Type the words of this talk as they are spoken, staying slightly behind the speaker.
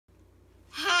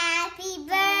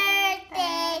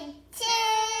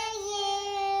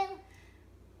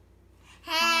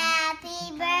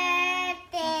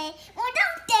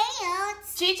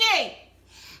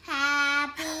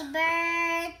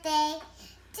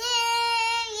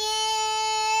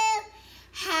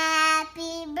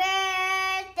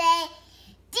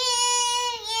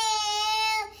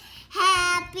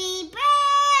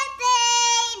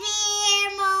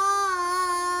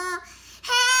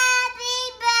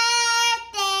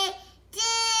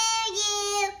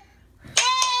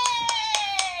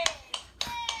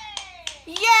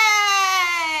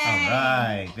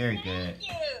cupcake. Very good. Thank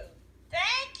you.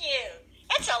 Thank you.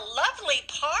 It's a lovely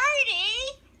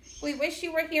party. We wish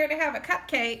you were here to have a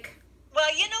cupcake.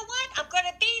 Well, you know what? I'm going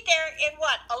to be there in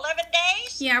what, 11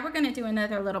 days? Yeah, we're going to do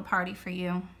another little party for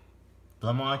you.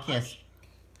 Blow Mama a kiss.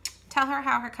 Tell her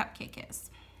how her cupcake is.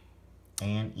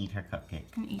 And eat her cupcake.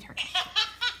 And eat her cupcake.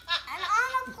 And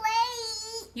on a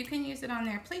plate. You can use it on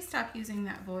there. Please stop using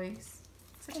that voice.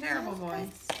 It's a terrible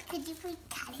voice. Could you please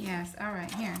cut it? Yes, all right.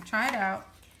 Here, try it out.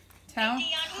 Tell.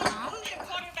 Dion, who's your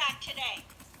quarterback today?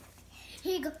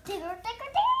 Here you go. Tigger.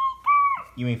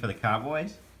 You mean for the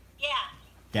Cowboys? Yeah.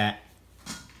 That.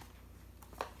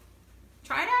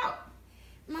 Try it out.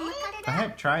 Mama, cut it Go out.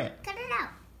 ahead, try it. Cut it out.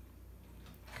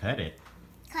 Cut it.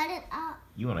 Cut it out.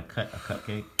 You want to cut a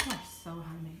cupcake? You're so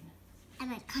high maintenance. I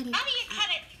meant cut it How do you cut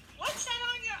it? What's that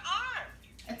on your arm?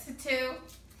 It's a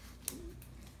 2.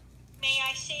 May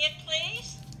I see it,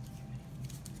 please?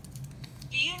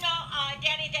 Do you know,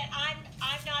 Daddy, that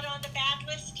I'm not on the bad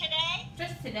list today?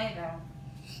 Just today, though.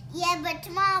 Yeah, but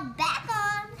tomorrow back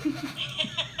on.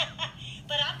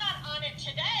 But I'm not on it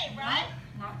today, right?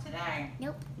 Not today.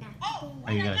 Nope. No. Oh,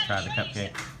 Are you I going to gotta try the show you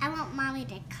cupcake? I want mommy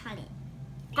to cut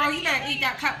it. Girl, you gotta eat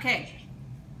that cupcake.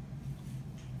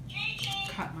 JJ,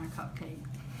 Cut my cupcake.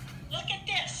 look at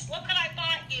this. Look what I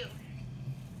bought you.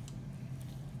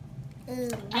 Ooh.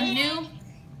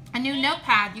 A new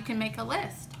notepad. You can make a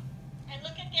list. And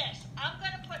look at this. I'm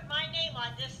going to put my name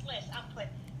on this list. I'll put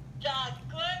the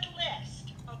good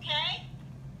list, okay?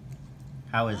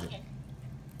 How is it? Okay.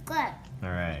 Good. All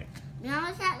right. Now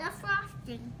it's at the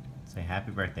frosting. Say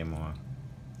happy birthday, Mama.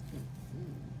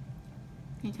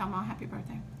 Can you tell Mom happy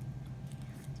birthday?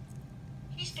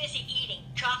 He's busy eating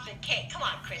chocolate cake. Come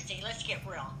on, Christy. Let's get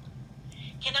real.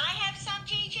 Can I have some,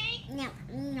 JJ? Yum,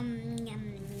 yum,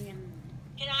 yum, yum.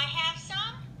 Can I have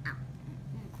some?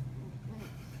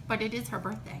 But it is her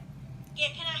birthday. Yeah,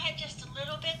 can I have just a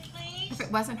little bit, please? If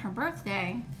it wasn't her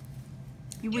birthday,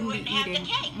 you wouldn't wouldn't be have the eating.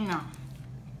 cake. No.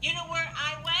 You know where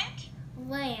I went?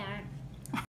 Where?